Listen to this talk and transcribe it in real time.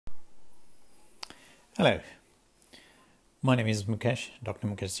Hello, my name is Mukesh, Dr.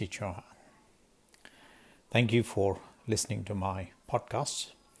 Mukesh C. Chauhan. Thank you for listening to my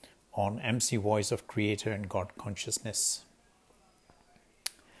podcast on MC Voice of Creator and God Consciousness.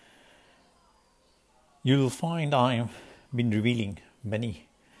 You'll find I've been revealing many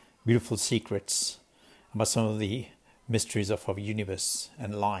beautiful secrets about some of the mysteries of our universe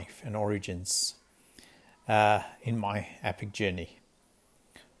and life and origins in my epic journey,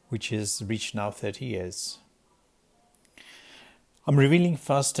 which has reached now 30 years. I'm revealing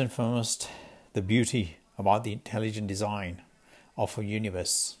first and foremost the beauty about the intelligent design of our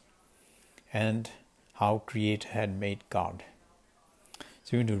universe and how Creator had made God.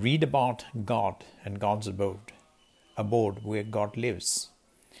 So you're going to read about God and God's abode where God lives.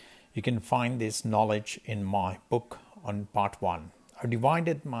 You can find this knowledge in my book on part 1. I've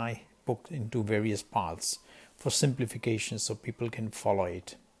divided my book into various parts for simplification so people can follow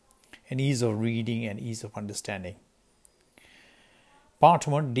it, and ease of reading and ease of understanding. Part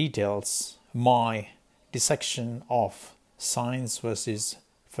 1 details my dissection of science versus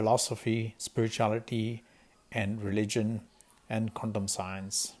philosophy, spirituality, and religion, and quantum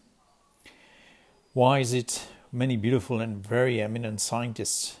science. Why is it many beautiful and very eminent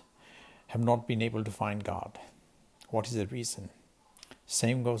scientists have not been able to find God? What is the reason?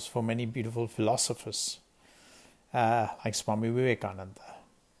 Same goes for many beautiful philosophers like Swami Vivekananda.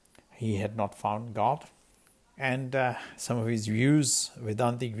 He had not found God, and some of his views,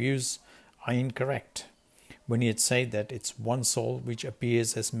 Vedantic views, are incorrect. When he had said that it's one soul which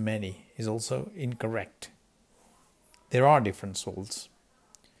appears as many is also incorrect. There are different souls,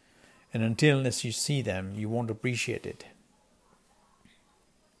 and unless you see them, you won't appreciate it.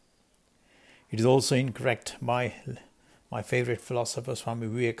 It is also incorrect by my favorite philosopher Swami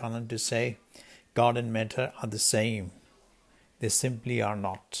Vivekananda to say God and matter are the same. They simply are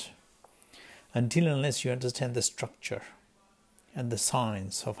not. Unless you understand the structure and the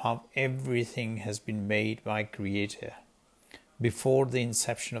science of how everything has been made by Creator before the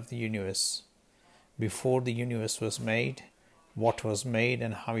inception of the universe, before the universe was made, what was made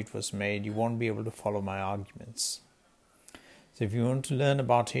and how it was made, you won't be able to follow my arguments. So if you want to learn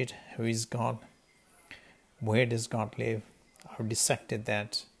about it, who is God, where does God live, I've dissected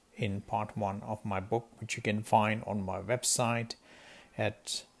that in part 1 of my book, which you can find on my website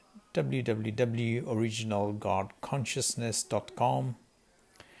at www.originalgodconsciousness.com.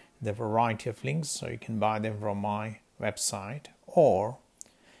 There are a variety of links, so you can buy them from my website, or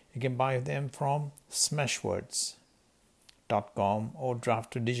you can buy them from smashwords.com or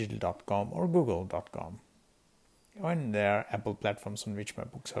draft2digital.com or google.com. And there are Apple platforms on which my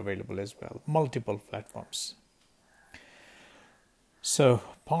books are available as well, multiple platforms. So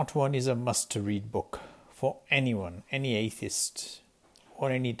part 1 is a must-read book for anyone, any atheist or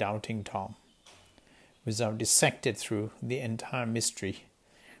any doubting Tom, which I've dissected through the entire mystery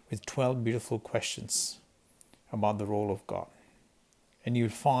with 12 beautiful questions about the role of God. And you'll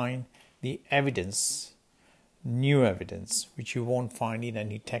find the evidence, new evidence, which you won't find in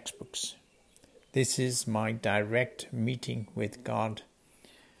any textbooks. This is my direct meeting with God,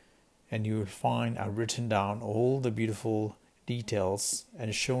 and you will find I've written down all the beautiful details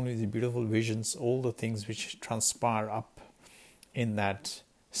and shown you the beautiful visions, all the things which transpire up in that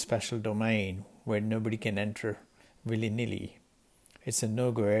special domain where nobody can enter willy-nilly. It's a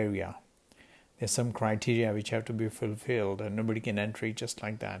no-go area. There's some criteria which have to be fulfilled, and nobody can enter it just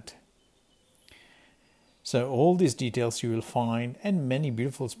like that. So all these details you will find, and many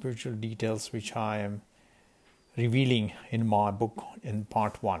beautiful spiritual details which I am revealing in my book in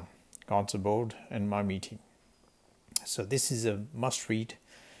part 1, God's Abode and My Meeting. So this is a must-read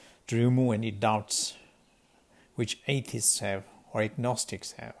to remove any doubts which atheists have or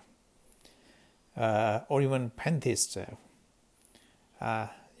agnostics have, or even pantheists have.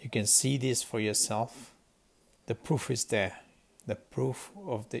 You can see this for yourself. The proof is there. The proof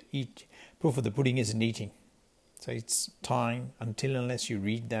of the pudding is in eating. So it's time, unless you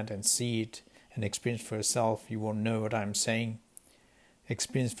read that and see it and experience for yourself, you won't know what I'm saying.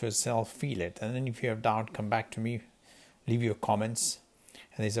 Experience for yourself, feel it. And then if you have doubt, come back to me, leave your comments.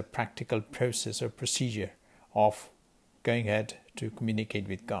 And there's a practical process or procedure of going ahead to communicate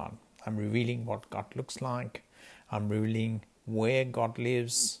with God. I'm revealing what God looks like. I'm revealing where God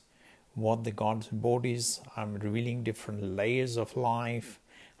lives, what the God's abode is. I'm revealing different layers of life,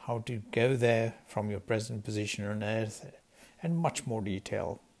 how to go there from your present position on earth, and much more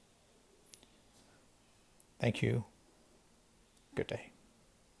detail. Thank you. Good day.